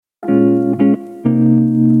Hello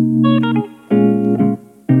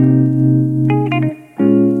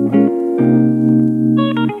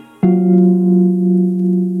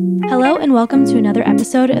and welcome to another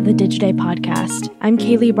episode of the Digiday Podcast. I'm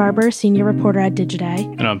Kaylee Barber, Senior Reporter at Digiday.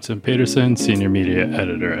 And I'm Tim Peterson, Senior Media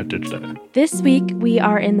Editor at Digiday. This week, we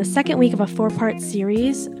are in the second week of a four-part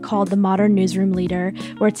series called the Modern Newsroom Leader,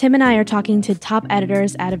 where Tim and I are talking to top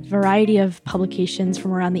editors at a variety of publications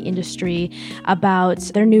from around the industry about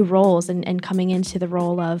their new roles and coming into the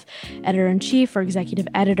role of editor-in-chief or executive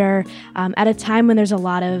editor at a time when there's a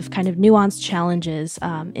lot of kind of nuanced challenges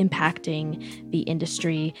impacting the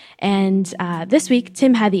industry. And this week,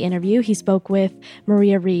 Tim had the interview. He spoke with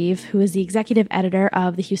Maria Reeve, who is the executive editor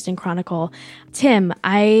of the Houston Chronicle. Tim,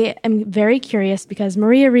 I am very curious because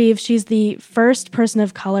Maria Reeve, she's the first person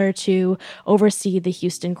of color to oversee the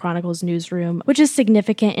Houston Chronicle's newsroom, which is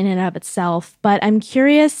significant in and of itself. But I'm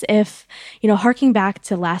curious if, harking back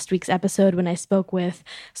to last week's episode when I spoke with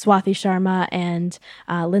Swathi Sharma and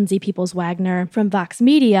Lindsay Peoples-Wagner from Vox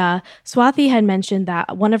Media, Swathi had mentioned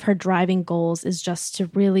that one of her driving goals is just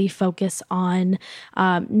to really focus on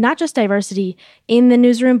not just diversity in the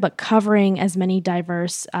newsroom, but covering as many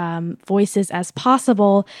diverse voices as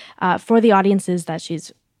possible for the audiences that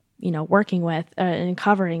she's working with and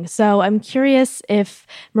covering. So I'm curious if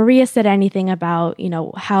Maria said anything about,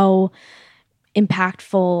 how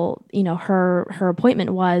impactful, her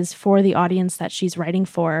appointment was for the audience that she's writing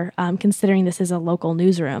for, considering this is a local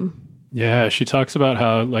newsroom. Yeah, she talks about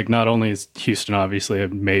how, not only is Houston obviously a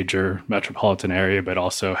major metropolitan area, but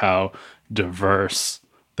also how diverse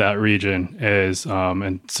that region is.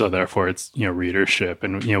 And so therefore it's, readership.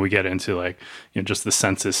 And, we get into just the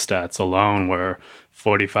census stats alone, where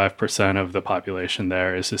 45% of the population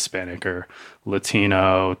there is Hispanic or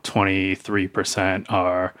Latino, 23%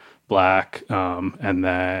 are Black, and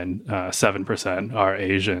then 7% are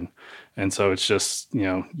Asian. And so it's just,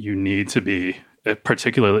 you need to be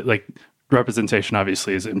particularly representation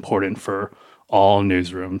obviously is important for all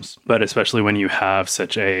newsrooms, but especially when you have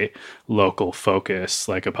such a local focus,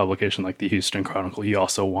 like a publication like the Houston Chronicle, you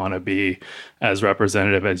also want to be as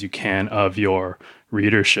representative as you can of your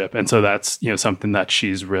readership. And so that's, something that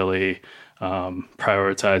she's really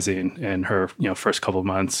prioritizing in her, first couple of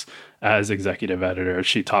months as executive editor.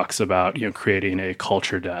 She talks about, creating a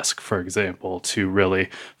culture desk, for example, to really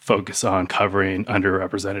focus on covering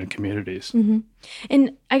underrepresented communities. Mm-hmm.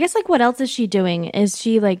 And I guess what else is she doing? Is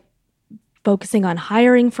she focusing on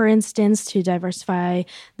hiring, for instance, to diversify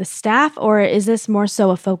the staff, or is this more so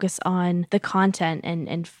a focus on the content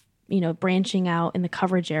and branching out in the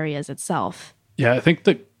coverage areas itself? Yeah, I think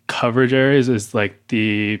the coverage areas is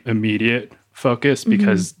the immediate focus,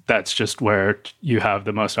 because that's just where you have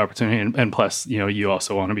the most opportunity. And plus, you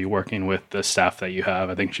also want to be working with the staff that you have.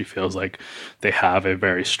 I think she feels like they have a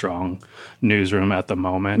very strong newsroom at the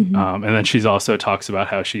moment. And then she's also talks about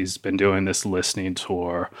how she's been doing this listening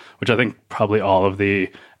tour, which I think probably all of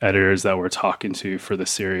the editors that we're talking to for the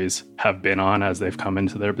series have been on as they've come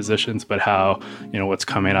into their positions, but how, what's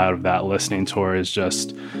coming out of that listening tour is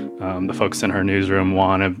just the folks in her newsroom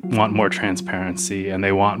want more transparency, and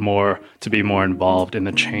they want to be more involved in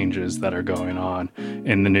the changes that are going on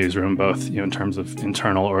in the newsroom, both in terms of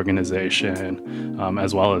internal organization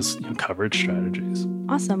as well as coverage strategies.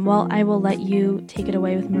 Awesome. Well, I will let you take it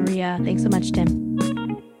away with Maria. Thanks so much, Tim.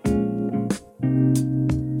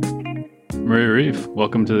 Maria Reeve,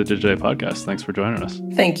 welcome to the Digiday Podcast. Thanks for joining us.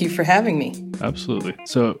 Thank you for having me. Absolutely.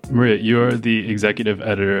 So, Maria, you are the executive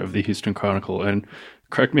editor of the Houston Chronicle, and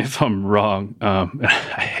correct me if I'm wrong. I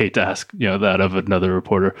hate to ask, that of another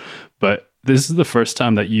reporter, but this is the first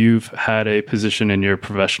time that you've had a position in your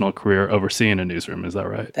professional career overseeing a newsroom. Is that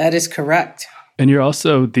right? That is correct. And you're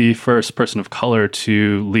also the first person of color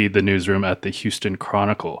to lead the newsroom at the Houston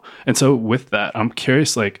Chronicle. And so with that, I'm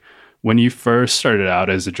curious, when you first started out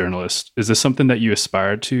as a journalist, is this something that you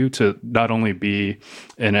aspired to not only be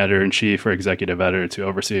an editor-in-chief or executive editor to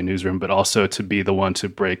oversee a newsroom, but also to be the one to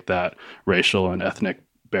break that racial and ethnic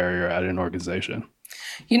barrier at an organization?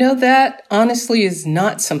 That honestly is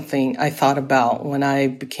not something I thought about when I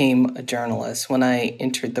became a journalist, when I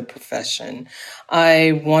entered the profession.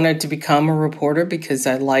 I wanted to become a reporter because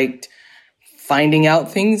I liked finding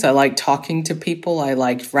out things. I liked talking to people. I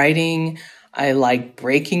liked writing. I like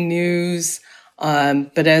breaking news.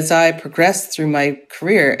 But as I progressed through my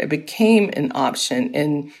career, it became an option.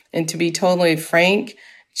 And to be totally frank,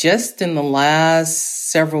 just in the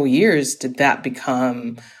last several years did that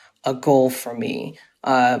become a goal for me.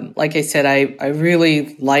 Like I said, I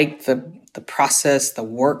really like the process, the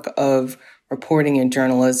work of reporting and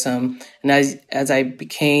journalism. And as I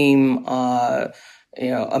became, a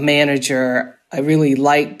manager, I really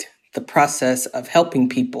liked the process of helping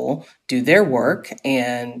people do their work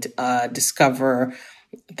and discover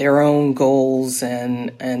their own goals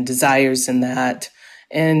and desires in that.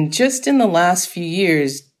 And just in the last few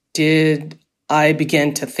years, did I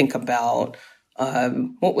begin to think about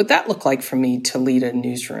what would that look like for me to lead a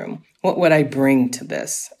newsroom? What would I bring to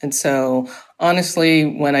this? And so, honestly,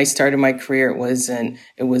 when I started my career, it was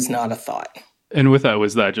not a thought. And with that,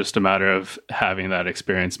 was that just a matter of having that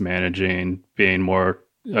experience managing, being more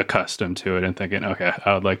accustomed to it and thinking, okay,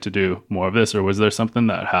 I would like to do more of this? Or was there something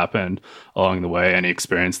that happened along the way, any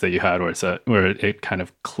experience that you had where it kind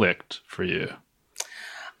of clicked for you?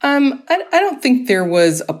 I don't think there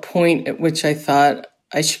was a point at which I thought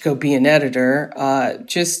I should go be an editor.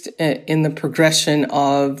 Just in the progression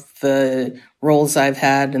of the roles I've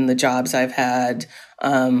had and the jobs I've had,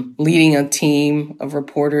 leading a team of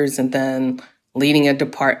reporters and then leading a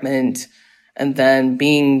department, and then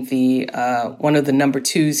being the one of the number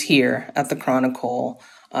twos here at the Chronicle.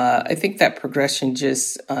 I think that progression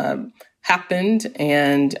just happened,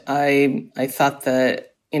 and I thought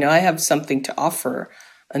that I have something to offer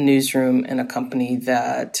a newsroom and a company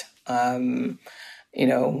that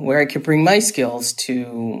where I could bring my skills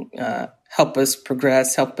to help us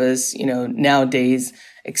progress, help us nowadays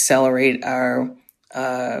accelerate our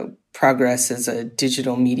progress as a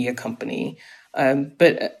digital media company.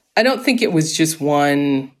 But I don't think it was just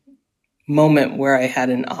one moment where I had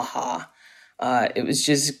an aha. It was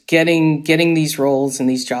just getting these roles and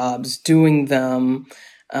these jobs, doing them,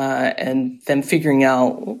 and then figuring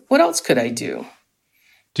out what else could I do.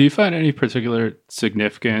 Do you find any particular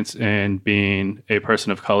significance in being a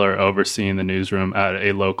person of color overseeing the newsroom at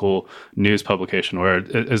a local news publication where,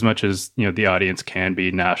 as much as the audience can be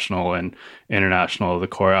national and international, the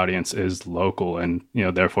core audience is local, and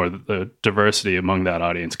therefore the diversity among that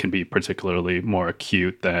audience can be particularly more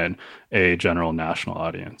acute than a general national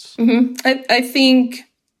audience? Mm-hmm. I think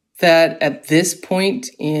that at this point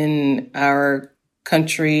in our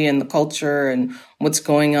country and the culture and what's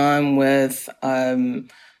going on with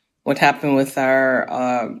what happened with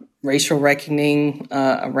our racial reckoning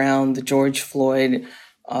around the George Floyd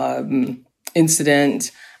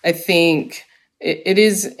incident, I think it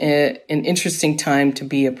is an interesting time to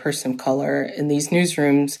be a person of color in these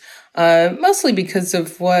newsrooms, mostly because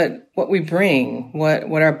of what we bring,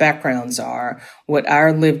 what our backgrounds are, what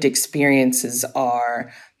our lived experiences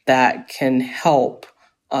are that can help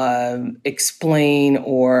explain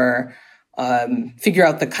or figure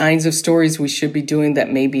out the kinds of stories we should be doing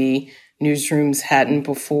that maybe newsrooms hadn't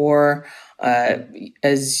before.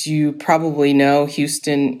 As you probably know,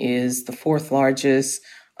 Houston is the fourth largest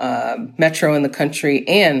metro in the country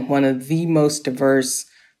and one of the most diverse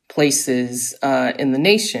places in the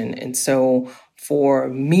nation. And so for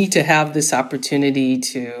me to have this opportunity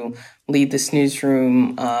to lead this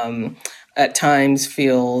newsroom at times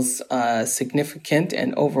feels significant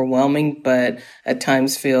and overwhelming, but at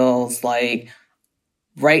times feels like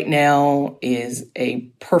right now is a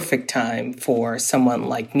perfect time for someone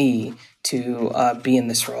like me to be in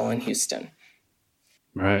this role in Houston.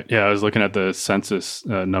 Right. Yeah, I was looking at the census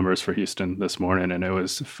numbers for Houston this morning, and it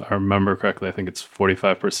was, if I remember correctly, I think it's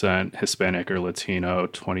 45% Hispanic or Latino,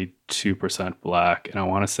 22% Black, and I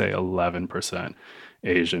want to say 11%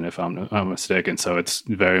 Asian, if I'm not mistaken. So it's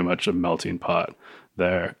very much a melting pot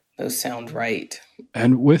there. Those sound right.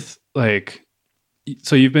 And with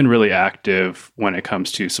so you've been really active when it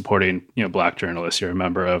comes to supporting, Black journalists. You're a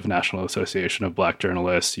member of National Association of Black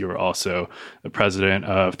Journalists. You were also the president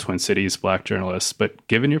of Twin Cities Black Journalists. But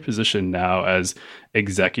given your position now as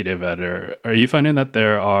executive editor, are you finding that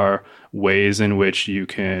there are ways in which you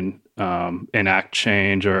can enact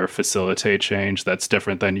change or facilitate change that's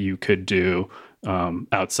different than you could do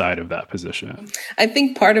outside of that position? I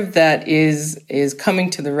think part of that is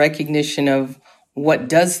coming to the recognition of what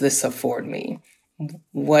does this afford me?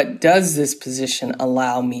 What does this position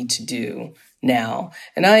allow me to do now?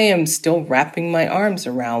 And I am still wrapping my arms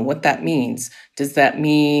around what that means. Does that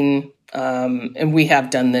mean, and we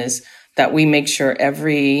have done this, that we make sure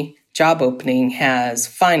every job opening has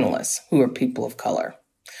finalists who are people of color?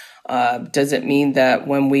 Does it mean that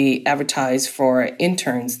when we advertise for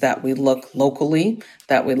interns that we look locally,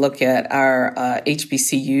 that we look at our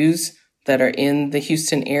HBCUs that are in the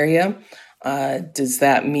Houston area? Does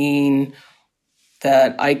that mean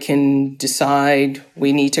that I can decide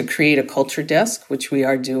we need to create a culture desk, which we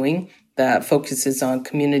are doing, that focuses on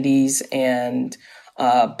communities and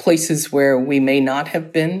places where we may not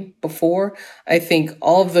have been before? I think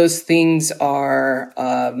all of those things are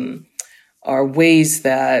ways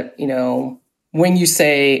that, when you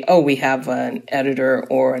say, oh, we have an editor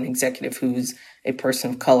or an executive who's a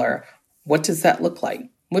person of color, what does that look like?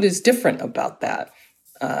 What is different about that?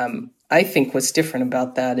 I think what's different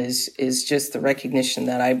about that is just the recognition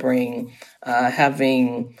that I bring,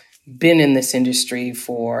 having been in this industry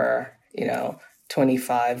for,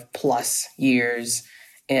 25 plus years,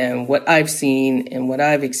 and what I've seen and what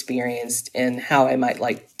I've experienced and how I might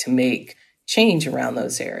like to make change around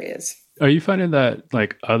those areas. Are you finding that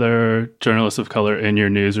like other journalists of color in your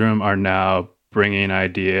newsroom are now bringing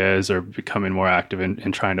ideas or becoming more active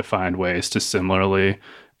in trying to find ways to similarly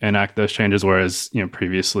enact those changes, whereas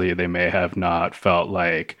previously they may have not felt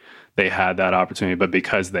like they had that opportunity, but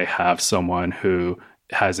because they have someone who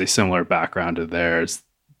has a similar background to theirs,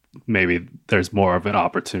 maybe there's more of an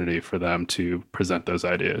opportunity for them to present those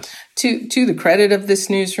ideas? To the credit of this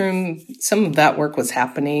newsroom, some of that work was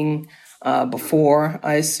happening before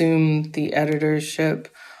I assumed the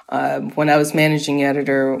editorship. When I was managing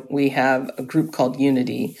editor, we have a group called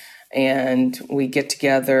Unity, and we get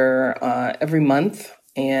together every month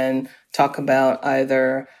and talk about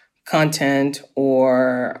either content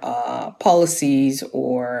or policies,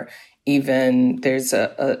 or even there's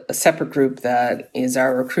a separate group that is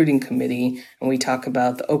our recruiting committee, and we talk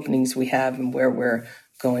about the openings we have and where we're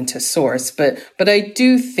going to source. But I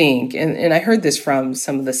do think, and I heard this from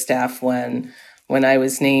some of the staff when I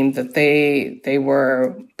was named, that they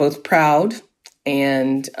were both proud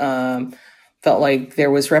and felt like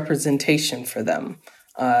there was representation for them.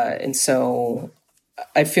 And so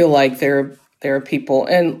I feel like there are people,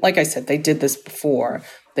 and like I said, they did this before.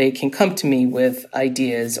 They can come to me with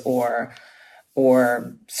ideas or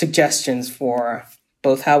suggestions for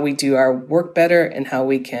both how we do our work better and how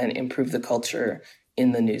we can improve the culture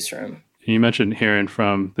in the newsroom. You mentioned hearing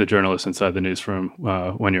from the journalists inside the newsroom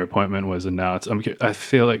when your appointment was announced. I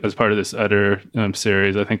feel like as part of this editor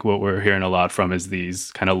series, I think what we're hearing a lot from is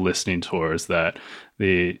these kind of listening tours that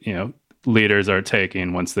the leaders are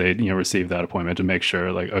taking once they receive that appointment, to make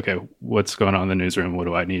sure, like, okay, what's going on in the newsroom? What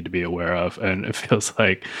do I need to be aware of? And it feels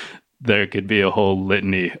like there could be a whole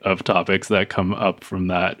litany of topics that come up from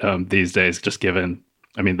that these days, just given,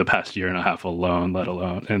 the past year and a half alone, let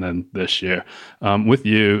alone, and then this year. With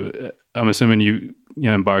you, I'm assuming you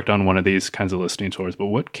embarked on one of these kinds of listening tours, but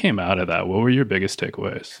what came out of that? What were your biggest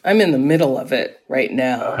takeaways? I'm in the middle of it right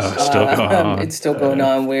now. It's still going on. It's still going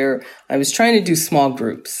on, where I was trying to do small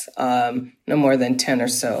groups, no more than 10 or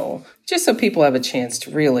so, just so people have a chance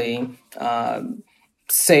to really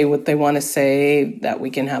say what they want to say, that we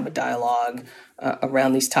can have a dialogue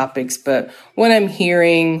around these topics. But what I'm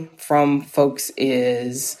hearing from folks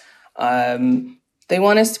is they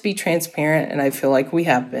want us to be transparent, and I feel like we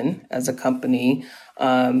have been as a company.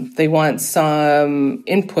 They want some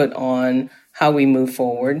input on how we move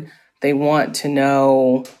forward. They want to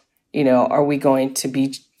know, are we going to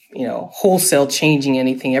be, wholesale changing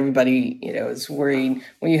anything? Everybody, is worried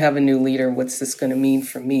when you have a new leader, what's this going to mean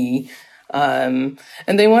for me? And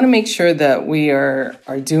they want to make sure that we are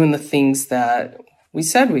doing the things that we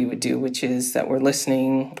said we would do, which is that we're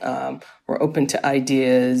listening, we're open to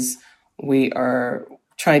ideas. We are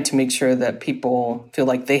trying to make sure that people feel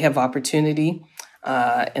like they have opportunity,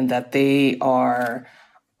 and that they are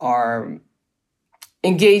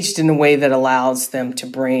engaged in a way that allows them to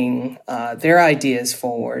bring their ideas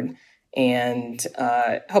forward and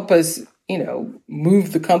help us,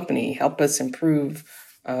 move the company, help us improve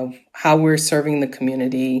how we're serving the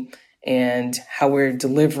community and how we're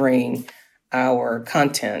delivering our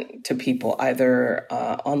content to people, either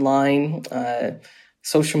online,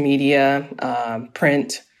 social media,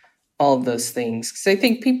 print, all of those things. Because I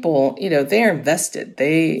think people, they're invested.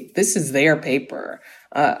 This is their paper.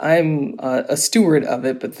 I'm a steward of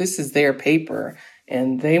it, but this is their paper,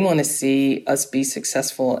 and they want to see us be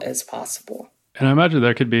successful as possible. And I imagine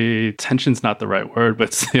there could be, tension's not the right word, but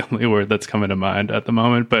it's the only word that's coming to mind at the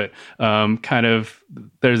moment. But kind of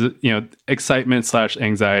there's, excitement /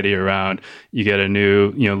 anxiety around, you get a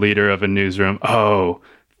new, leader of a newsroom. Oh,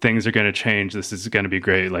 things are going to change. This is going to be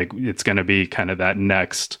great. Like, it's going to be kind of that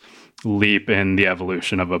next leap in the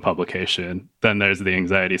evolution of a publication. Then there's the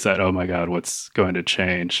anxiety side. Oh my God, what's going to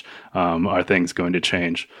change? Are things going to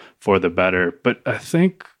change for the better? But I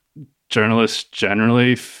think journalists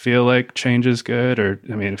generally feel like change is good, or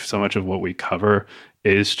if so much of what we cover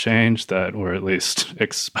is change, that we're at least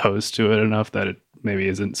exposed to it enough that it maybe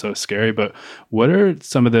isn't so scary. But what are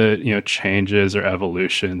some of the changes or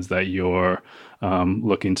evolutions that you're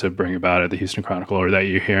looking to bring about at the Houston Chronicle, or that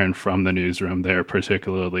you're hearing from the newsroom they're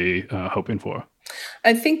particularly hoping for?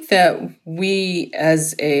 I think that we,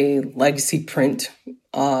 as a legacy print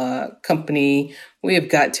company, we have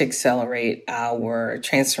got to accelerate our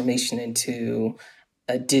transformation into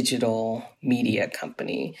a digital media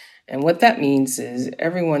company. And what that means is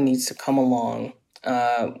everyone needs to come along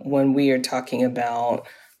when we are talking about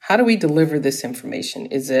how do we deliver this information?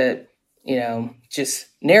 Is it, just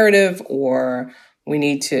narrative, or we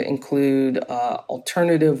need to include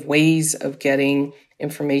alternative ways of getting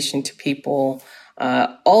information to people?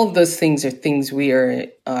 All of those things are things we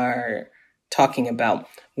are talking about.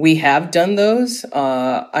 We have done those.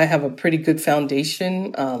 I have a pretty good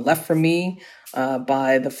foundation left for me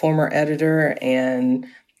by the former editor and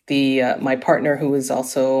my partner, who was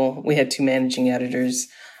also, we had two managing editors.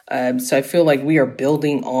 So I feel like we are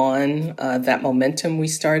building on that momentum we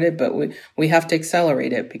started, but we have to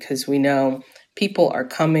accelerate it because we know people are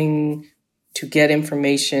coming to get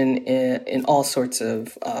information in all sorts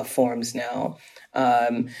of forms now.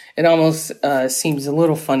 It almost seems a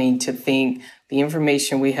little funny to think the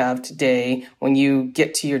information we have today, when you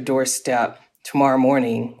get to your doorstep tomorrow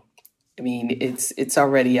morning, I mean, it's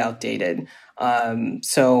already outdated.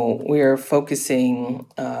 So we're focusing,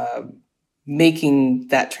 making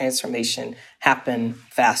that transformation happen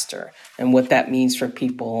faster. And what that means for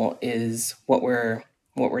people is what we're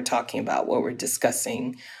talking about, what we're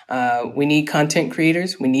discussing. We need content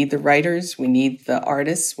creators. We need the writers. We need the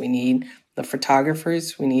artists. We need the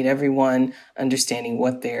photographers. We need everyone understanding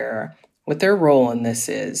what their role in this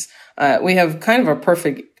is. We have kind of a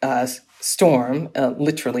perfect storm,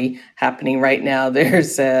 literally happening right now.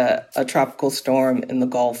 There's a tropical storm in the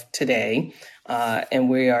Gulf today. And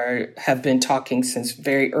we have been talking since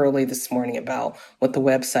very early this morning about what the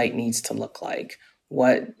website needs to look like.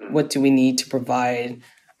 What do we need to provide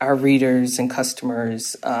our readers and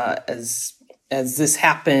customers as this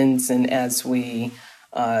happens and as we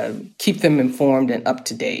keep them informed and up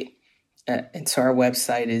to date. And so our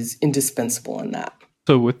website is indispensable in that.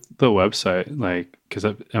 So with the website, because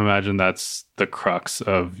I imagine that's the crux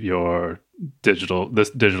of your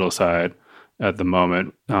digital side at the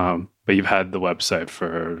moment, but you've had the website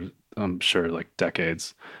for, I'm sure,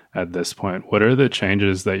 decades at this point. What are the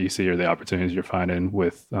changes that you see or the opportunities you're finding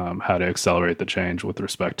with how to accelerate the change with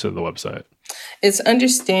respect to the website? It's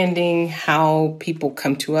understanding how people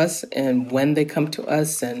come to us and when they come to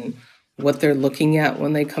us and what they're looking at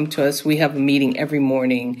when they come to us. We have a meeting every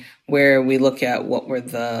morning where we look at what were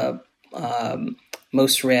the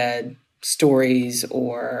most read stories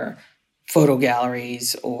or photo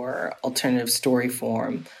galleries or alternative story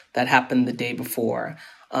form that happened the day before.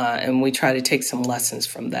 And we try to take some lessons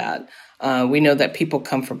from that. We know that people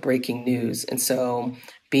come for breaking news. And so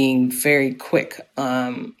being very quick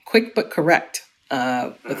but correct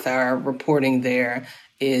with our reporting there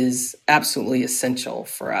is absolutely essential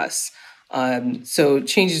for us. So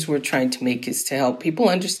changes we're trying to make is to help people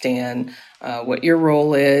understand what your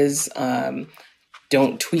role is.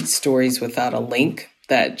 Don't tweet stories without a link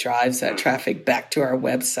that drives that traffic back to our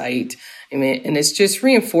website. And it's just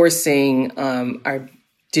reinforcing our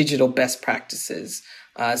digital best practices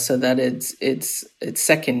so that it's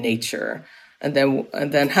second nature. And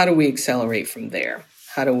then how do we accelerate from there?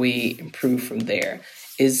 How do we improve from there?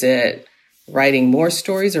 Is it writing more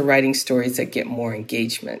stories or writing stories that get more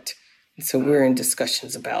engagement? And so we're in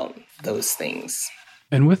discussions about those things.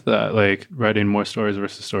 And with that, writing more stories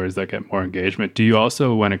versus stories that get more engagement, do you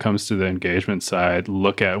also, when it comes to the engagement side,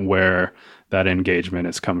 look at where that engagement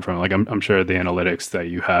has come from? I'm sure the analytics that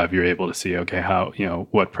you have, you're able to see, okay, how,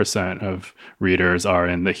 what percent of readers are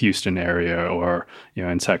in the Houston area or,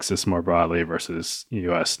 in Texas more broadly versus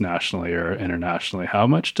US nationally or internationally. How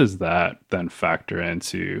much does that then factor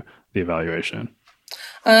into the evaluation?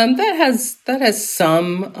 That has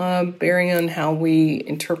some bearing on how we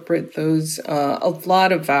interpret those. A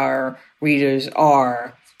lot of our readers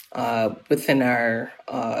are within our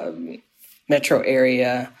metro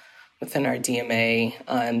area, within our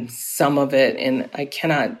DMA. Some of it, and I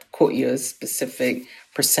cannot quote you a specific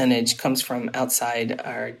percentage, comes from outside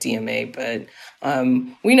our DMA, but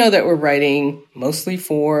we know that we're writing mostly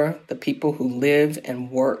for the people who live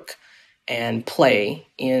and work and play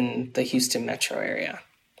in the Houston metro area.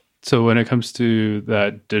 So when it comes to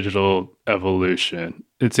that digital evolution,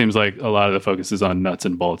 it seems like a lot of the focus is on nuts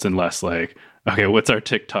and bolts and less okay, what's our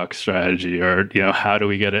TikTok strategy? Or, how do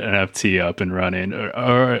we get an NFT up and running?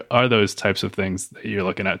 Or are those types of things that you're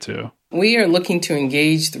looking at too? We are looking to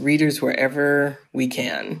engage the readers wherever we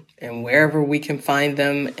can and wherever we can find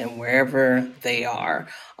them and wherever they are.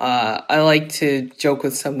 I like to joke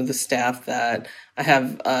with some of the staff that I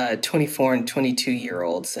have 24 and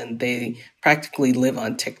 22-year-olds, and they practically live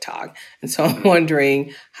on TikTok. And so I'm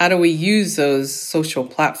wondering, how do we use those social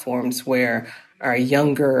platforms where our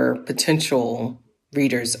younger potential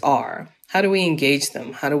readers are? How do we engage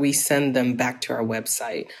them? How do we send them back to our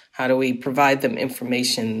website? How do we provide them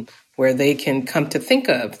information where they can come to think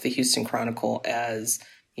of the Houston Chronicle as,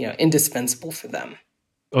 indispensable for them?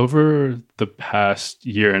 Over the past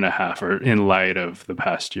year and a half, or in light of the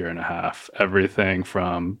past year and a half, everything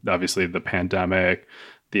from obviously the pandemic,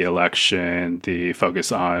 the election, the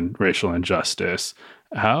focus on racial injustice,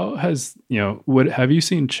 how has, have you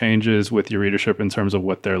seen changes with your readership in terms of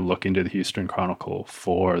what they're looking to the Houston Chronicle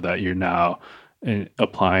for that you're now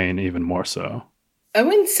applying even more so? I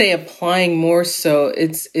wouldn't say applying more so.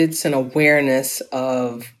 It's an awareness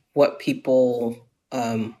of what people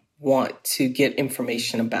want to get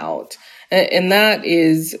information about. And that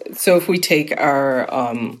is, so if we take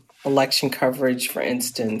our election coverage, for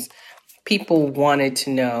instance, people wanted to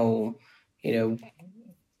know,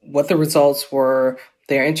 what the results were.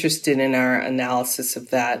 They're interested in our analysis of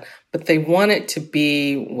that, but they want it to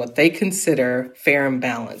be what they consider fair and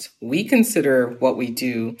balanced. We consider what we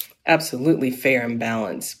do absolutely fair and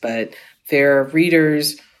balanced, but there are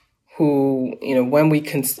readers who, when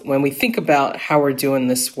we think about how we're doing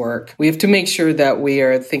this work, we have to make sure that we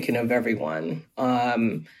are thinking of everyone.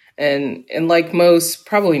 And like most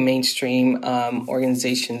probably mainstream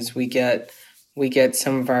organizations, we get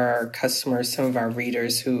some of our customers, some of our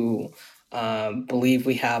readers who believe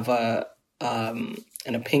we have an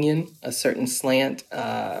opinion, a certain slant,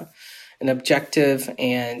 an objective,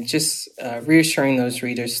 and just reassuring those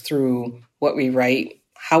readers through what we write,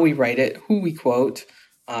 how we write it, who we quote,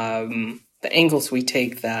 the angles we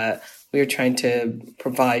take, that we are trying to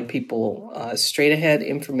provide people straight ahead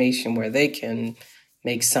information where they can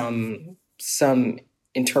make some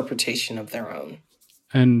interpretation of their own.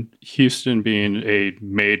 And Houston being a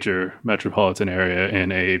major metropolitan area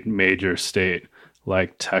in a major state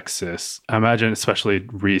like Texas, I imagine especially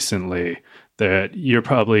recently that you're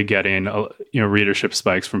probably getting readership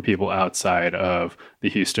spikes from people outside of the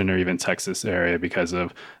Houston or even Texas area because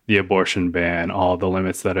of the abortion ban, all the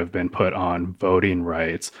limits that have been put on voting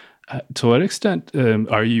rights. To what extent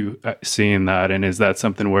are you seeing that? And is that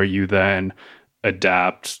something where you then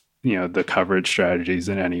adapt the coverage strategies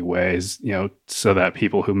in any ways, so that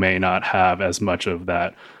people who may not have as much of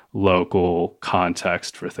that local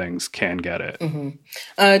context for things can get it?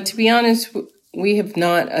 Mm-hmm. To be honest, we have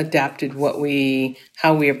not adapted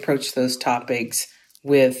how we approach those topics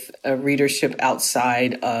with a readership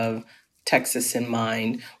outside of Texas in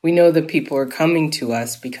mind. We know that people are coming to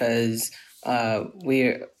us because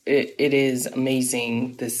it is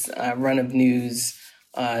amazing, this run of news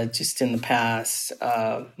just in the past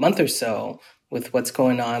month or so with what's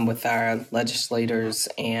going on with our legislators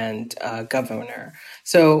and governor.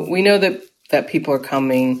 So we know that people are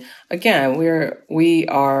coming. Again, we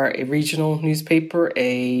are a regional newspaper,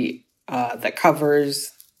 that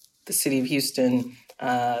covers the city of Houston,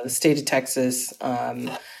 the state of Texas,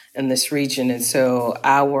 and this region. And so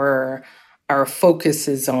our focus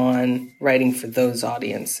is on writing for those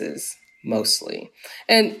audiences mostly.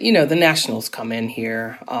 And, the nationals come in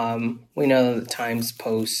here. We know the Times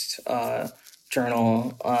Post,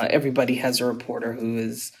 Journal, everybody has a reporter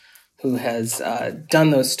who has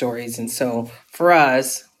done those stories. And so for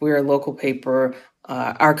us, we're a local paper.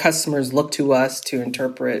 Our customers look to us to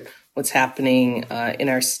interpret what's happening in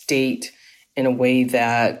our state in a way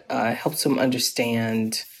that helps them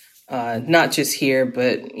understand not just here,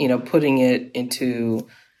 but, putting it into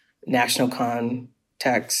national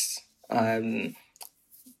context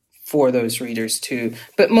for those readers too.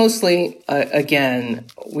 But mostly, again,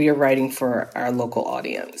 we are writing for our local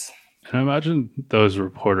audience. And I imagine those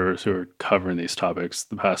reporters who are covering these topics,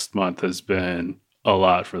 the past month has been a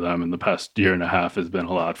lot for them, and the past year and a half has been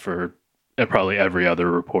a lot for probably every other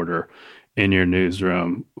reporter in your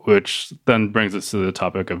newsroom, which then brings us to the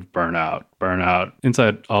topic of burnout. Burnout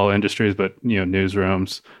inside all industries, but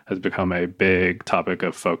newsrooms has become a big topic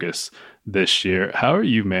of focus this year. How are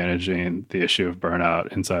you managing the issue of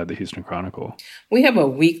burnout inside the Houston Chronicle? We have a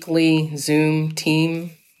weekly Zoom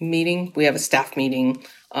team meeting. We have a staff meeting.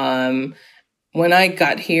 When I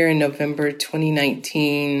got here in November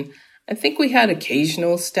 2019, I think we had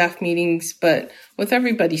occasional staff meetings, but with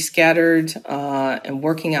everybody scattered and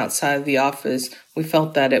working outside of the office, we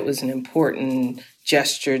felt that it was an important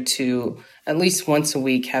gesture to at least once a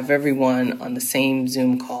week have everyone on the same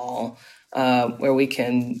Zoom call where we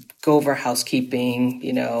can go over housekeeping,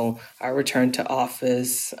 our return to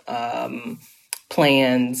office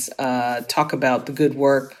plans, talk about the good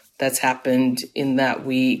work that's happened in that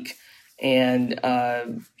week, and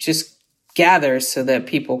just gather so that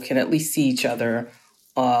people can at least see each other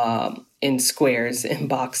in squares, in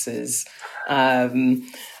boxes, and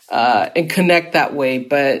connect that way.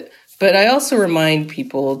 But I also remind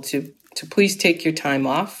people to please take your time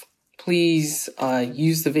off. please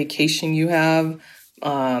use the vacation you have.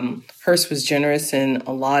 Hearst was generous in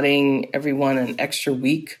allotting everyone an extra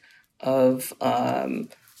week of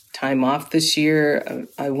time off this year.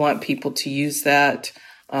 I want people to use that.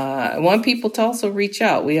 I want people to also reach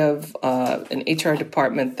out. We have an HR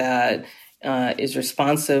department that is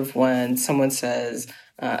responsive when someone says,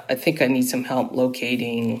 I think I need some help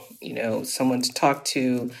locating, someone to talk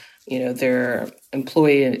to, their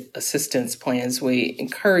employee assistance plans. We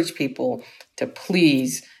encourage people to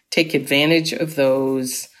please take advantage of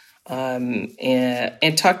those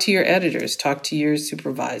and talk to your editors, talk to your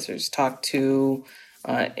supervisors, talk to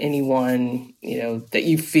anyone, that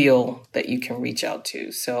you feel that you can reach out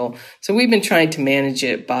to. So we've been trying to manage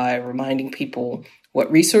it by reminding people what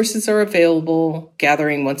resources are available,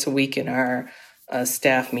 gathering once a week in our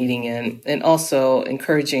staff meeting, and also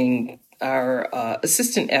encouraging our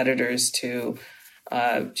assistant editors to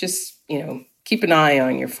just, keep an eye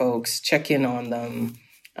on your folks, check in on them.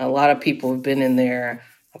 A lot of people have been in their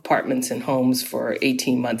apartments and homes for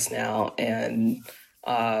 18 months now, and,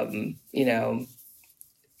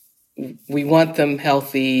 we want them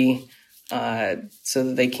healthy so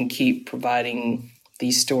that they can keep providing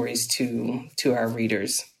these stories to our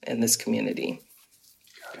readers in this community.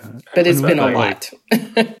 But it's been a lot.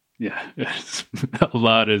 Yeah, a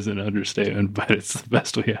lot is an understatement, but it's the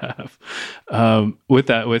best we have. With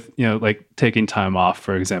taking time off,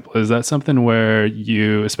 for example, is that something where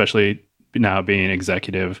you, especially now being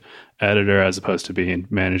executive editor as opposed to being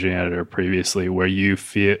managing editor previously, where you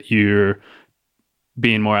feel you're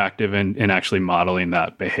being more active in actually modeling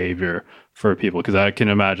that behavior for people? Because I can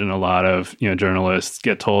imagine a lot of journalists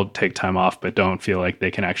get told take time off but don't feel like they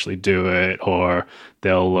can actually do it, or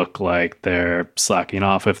they'll look like they're slacking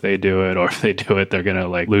off if they do it, or if they do it they're gonna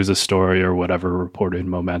lose a story or whatever reported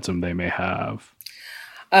momentum they may have.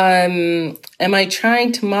 Am I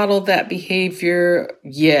trying to model that behavior?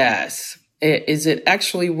 Yes. Is it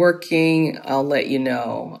actually working? I'll let you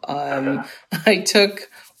know. I took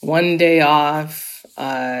one day off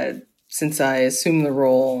since I assumed the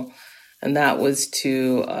role, and that was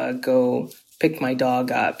to go pick my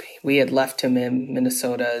dog up. We had left him in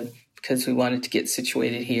Minnesota because we wanted to get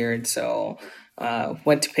situated here, and so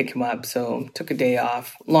went to pick him up. So took a day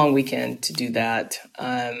off, long weekend to do that.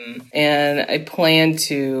 And I plan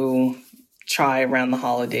to try around the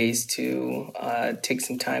holidays to take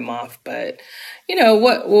some time off. But,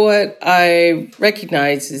 what I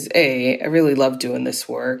recognize is A, I really love doing this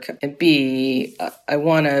work. And B, I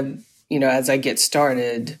want to, as I get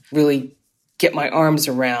started, really get my arms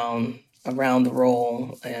around the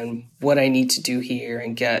role and what I need to do here,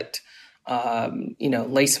 and get,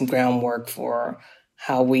 lay some groundwork for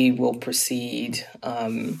how we will proceed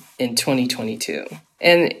in 2022.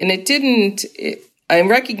 And I'm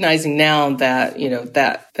recognizing now that,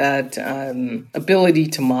 that ability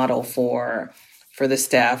to model for the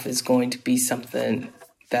staff is going to be something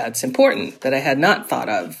that's important that I had not thought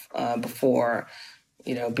of before,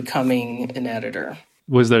 becoming an editor.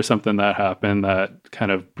 Was there something that happened that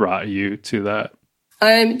kind of brought you to that?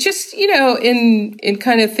 Just, in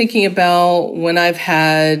kind of thinking about when I've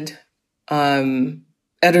had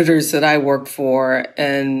editors that I work for,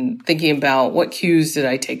 and thinking about what cues did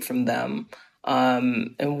I take from them,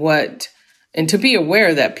 and to be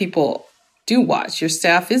aware that people do watch, your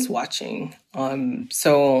staff is watching.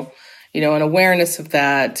 So, an awareness of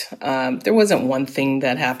that. There wasn't one thing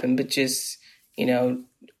that happened, but just,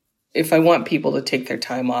 if I want people to take their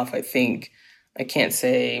time off, I think I can't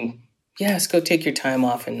say, yes, go take your time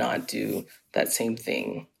off, and not do that same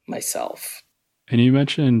thing myself. And you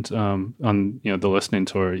mentioned on the listening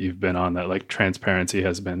tour you've been on that transparency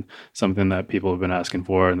has been something that people have been asking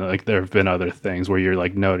for, and there have been other things where you're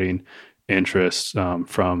noting interest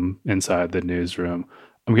from inside the newsroom.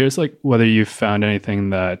 I'm curious whether you've found anything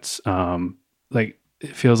that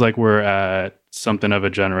it feels like we're at something of a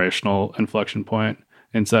generational inflection point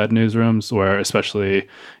inside newsrooms, where especially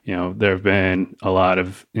there have been a lot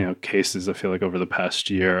of cases, I feel like, over the past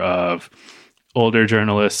year of older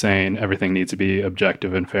journalists saying everything needs to be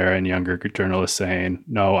objective and fair, and younger journalists saying,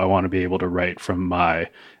 no, I want to be able to write from my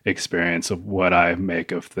experience of what I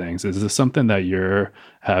make of things. Is this something that you're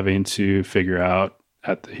having to figure out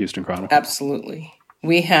at the Houston Chronicle? Absolutely.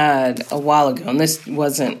 We had a while ago, and this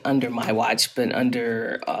wasn't under my watch, but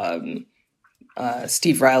under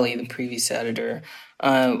Steve Riley, the previous editor,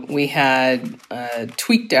 we had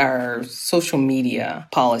tweaked our social media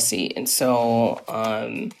policy. And so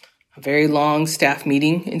a very long staff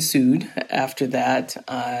meeting ensued after that,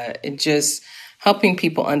 and just helping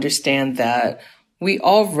people understand that we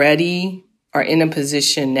already are in a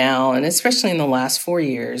position now, and especially in the last 4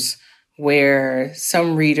 years, where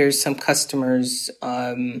some readers, some customers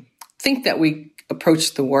think that we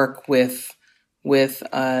approach the work with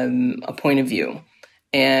a point of view.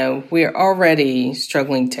 And we're already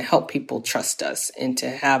struggling to help people trust us and to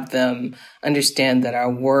have them understand that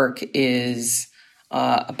our work is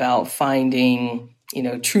about finding,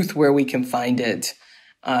 truth where we can find it.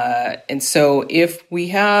 And so if we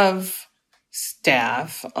have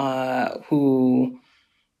staff who,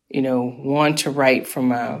 want to write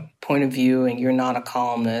from a point of view and you're not a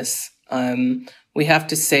columnist, we have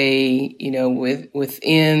to say,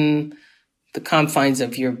 within the confines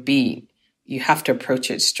of your beat, you have to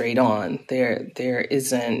approach it straight on. There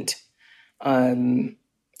isn't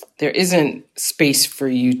space for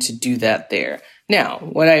you to do that there. Now,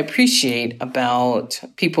 what I appreciate about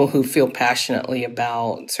people who feel passionately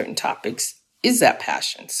about certain topics is that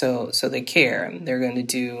passion. So they care, and they're going to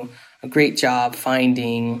do a great job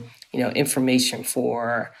finding, information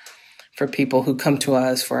for people who come to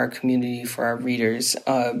us, for our community, for our readers.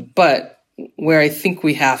 But where I think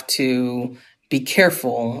we have to be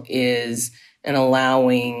careful is in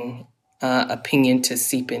allowing opinion to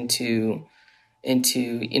seep into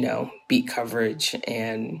beat coverage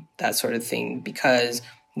and that sort of thing, because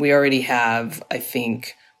we already have, I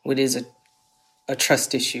think, what is a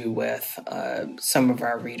trust issue with some of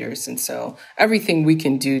our readers. And so everything we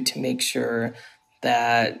can do to make sure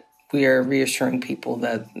that we are reassuring people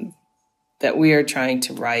that we are trying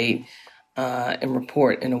to write and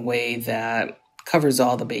report in a way that covers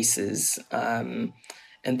all the bases, and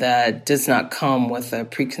that does not come with a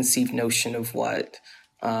preconceived notion of what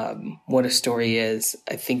a story is,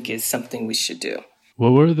 I think is something we should do.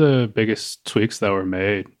 What were the biggest tweaks that were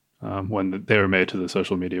made when they were made to the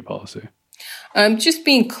social media policy? Just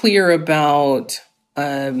being clear about,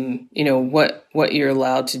 what you're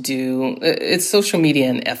allowed to do. It's social media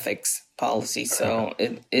and ethics policy, so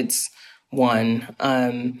it's one.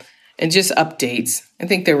 And just updates. I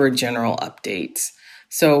think there were general updates.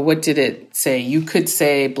 So what did it say? You could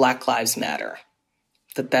say Black Lives Matter.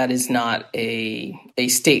 That is not a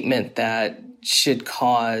statement that should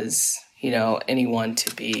cause, anyone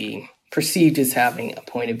to be perceived as having a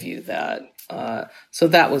point of view that, so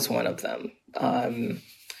that was one of them.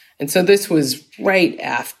 And so this was right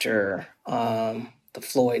after the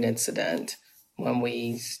Floyd incident when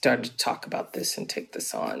we started to talk about this and take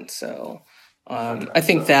this on. So I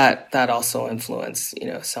think that also influenced,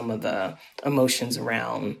 some of the emotions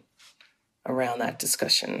around that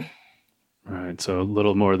discussion. Right. So a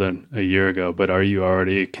little more than a year ago, but are you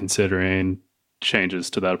already considering changes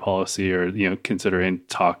to that policy, or, considering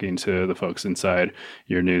talking to the folks inside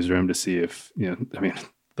your newsroom to see if,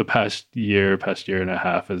 the past year and a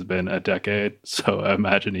half has been a decade. So I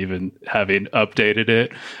imagine even having updated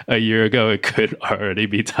it a year ago, it could already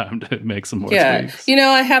be time to make some more tweaks.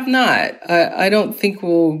 I have not. I don't think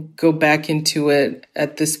we'll go back into it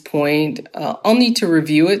at this point. I'll need to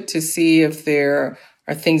review it to see if there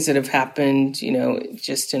are things that have happened,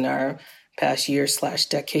 just in our past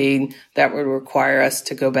year/decade that would require us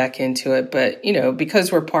to go back into it. But,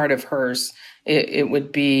 because we're part of Hearst, it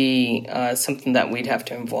would be something that we'd have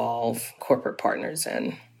to involve corporate partners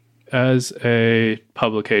in. As a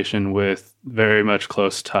publication with very much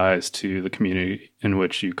close ties to the community in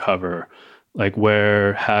which you cover, like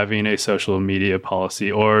where having a social media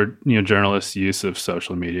policy or, journalists' use of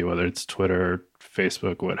social media, whether it's Twitter,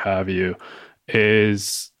 Facebook, what have you,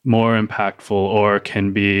 is more impactful or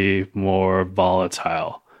can be more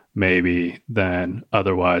volatile maybe than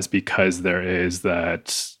otherwise, because there is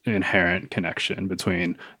that inherent connection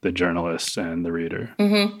between the journalist and the reader.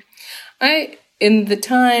 Mm-hmm. In the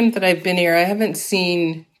time that I've been here, I haven't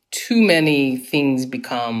seen too many things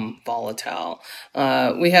become volatile.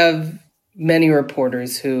 We have many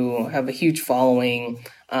reporters who have a huge following,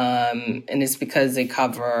 and it's because they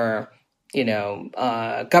cover,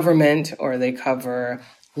 government, or they cover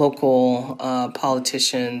local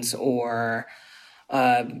politicians, or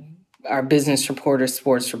our business reporters,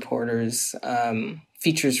 sports reporters,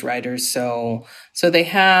 features writers. So they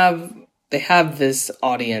have this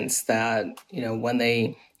audience that, when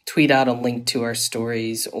they tweet out a link to our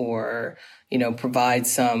stories, or, provide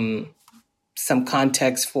some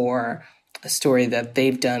context for a story that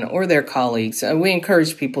they've done or their colleagues, we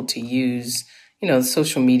encourage people to use,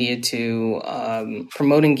 social media to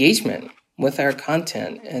promote engagement with our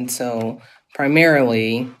content. And so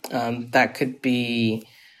primarily, that could be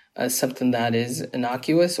something that is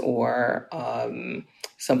innocuous, or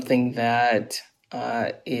something that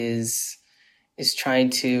is trying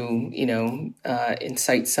to,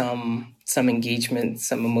 incite some engagement,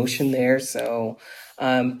 some emotion there. So,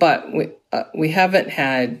 but we haven't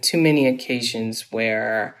had too many occasions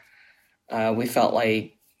where we felt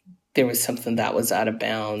like there was something that was out of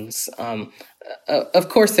bounds. Of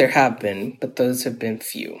course, there have been, but those have been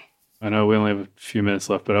few. I know we only have a few minutes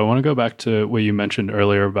left, but I want to go back to what you mentioned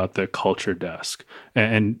earlier about the culture desk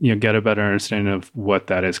and get a better understanding of what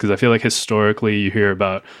that is. Because I feel like historically you hear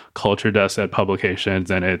about culture desks at publications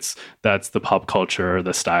and that's the pop culture or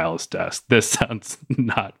the styles desk. This sounds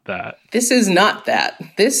not that. This is not that.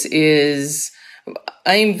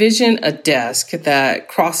 I envision a desk that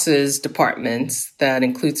crosses departments, that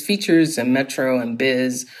includes features and metro and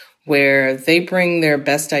biz, where they bring their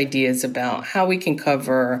best ideas about how we can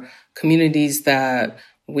cover communities that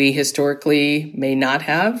we historically may not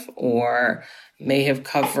have or may have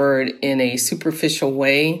covered in a superficial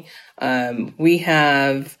way. We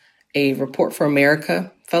have a Report for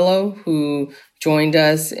America fellow who joined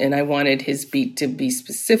us, and I wanted his beat to be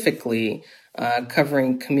specifically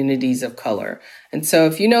covering communities of color. And so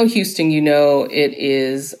if you know Houston, you know it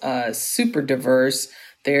is super diverse.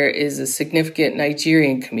 There is a significant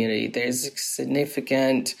Nigerian community. There's a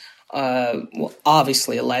significant,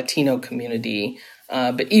 obviously a Latino community.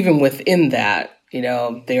 But even within that,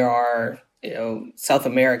 there are, South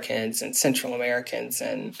Americans and Central Americans.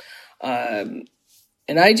 And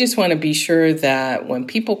I just want to be sure that when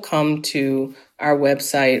people come to our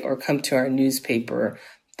website or come to our newspaper,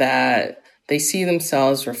 that they see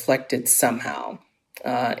themselves reflected somehow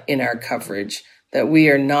in our coverage, that we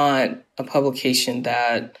are not a publication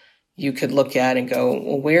that you could look at and go,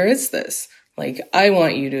 well, where is this? Like, I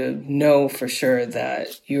want you to know for sure that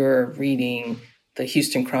you're reading the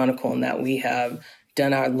Houston Chronicle and that we have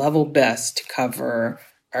done our level best to cover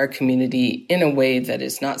our community in a way that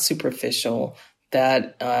is not superficial,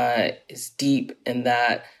 that is deep, and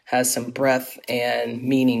that has some breadth and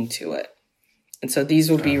meaning to it. And so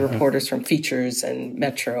these will be reporters from features and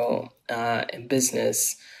metro and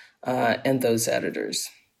business and those editors.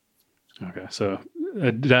 Okay, so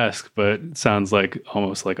a desk, but it sounds like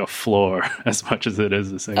almost like a floor as much as it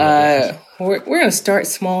is a single desk. We're going to start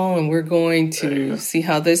small, and we're going to see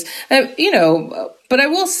how this, but I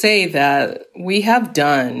will say that we have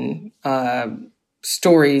done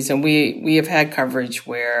stories, and we have had coverage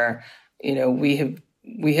where,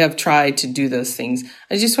 we have tried to do those things.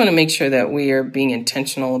 I just want to make sure that we are being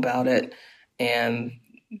intentional about it, and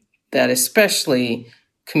that especially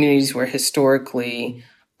communities where historically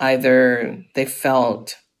either they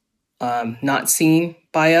felt not seen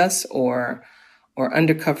by us or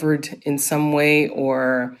undercovered in some way,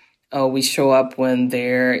 or we show up when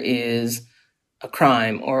there is a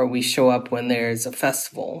crime, or we show up when there's a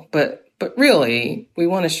festival. But really, we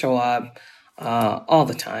want to show up all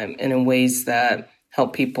the time and in ways that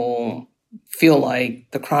help people feel like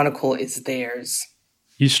the Chronicle is theirs.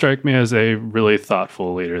 You strike me as a really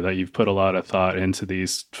thoughtful leader, that you've put a lot of thought into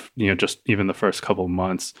these, just even the first couple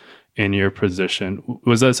months in your position.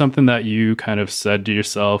 Was that something that you kind of said to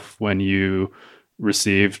yourself when you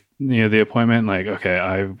received, the appointment? Like, okay,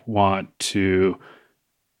 I want to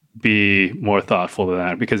be more thoughtful than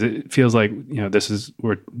that, because it feels like,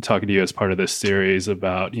 we're talking to you as part of this series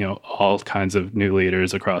about, all kinds of new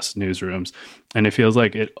leaders across newsrooms. And it feels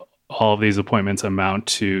like all of these appointments amount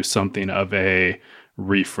to something of a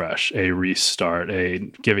refresh, a restart, a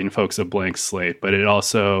giving folks a blank slate. But it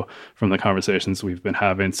also, from the conversations we've been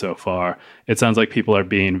having so far, it sounds like people are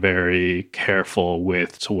being very careful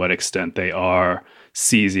with to what extent they are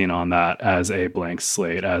seizing on that as a blank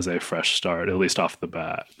slate, as a fresh start, at least off the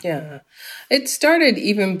bat. Yeah. It started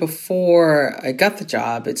even before I got the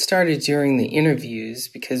job. It started during the interviews,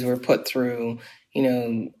 because we're put through,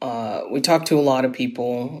 we talked to a lot of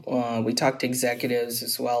people. We talked to executives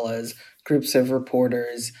as well as groups of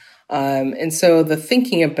reporters. And so the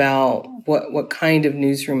thinking about what kind of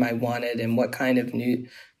newsroom I wanted and what kind of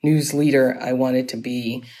news leader I wanted to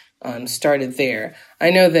be started there. I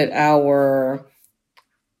know that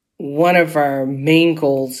one of our main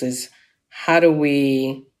goals is, how do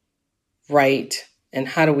we write and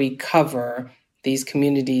how do we cover these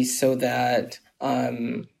communities so that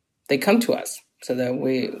they come to us, so that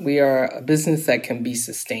we are a business that can be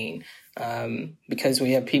sustained, because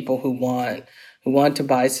we have people who want to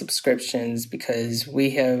buy subscriptions, because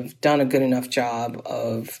we have done a good enough job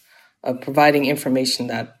of providing information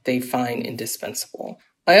that they find indispensable.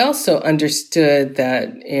 I also understood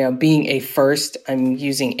that, being a first, I'm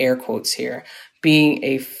using air quotes here, being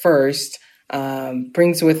a first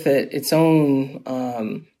brings with it its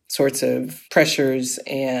own sorts of pressures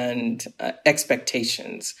and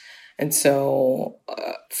expectations. And so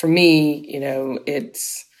for me,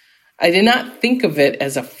 I did not think of it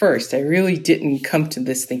as a first. I really didn't come to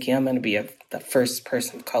this thinking I'm going to be the first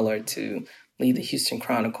person of color to lead the Houston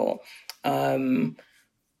Chronicle.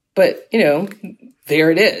 but,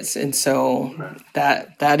 there it is. And so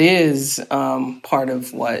that is part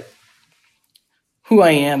of who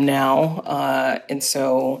I am now. And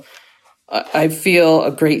so I feel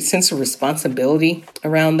a great sense of responsibility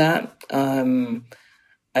around that.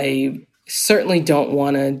 I certainly don't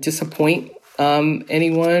want to disappoint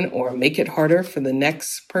anyone or make it harder for the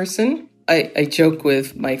next person. I joke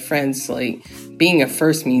with my friends, like, being a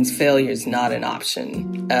first means failure is not an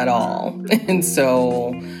option at all. And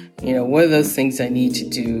so, what are those things I need to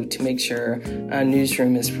do to make sure a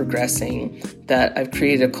newsroom is progressing, that I've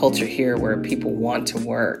created a culture here where people want to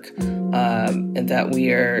work, and that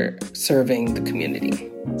we are serving the community.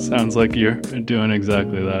 Sounds like you're doing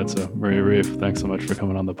exactly that. So, Maria Reeve, thanks so much for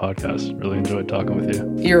coming on the podcast. Really enjoyed talking with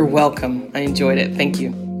you. You're welcome. I enjoyed it. Thank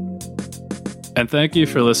you. And thank you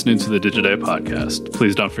for listening to the Digiday Podcast.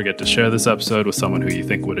 Please don't forget to share this episode with someone who you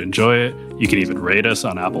think would enjoy it. You can even rate us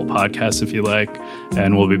on Apple Podcasts if you like.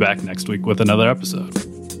 And we'll be back next week with another episode.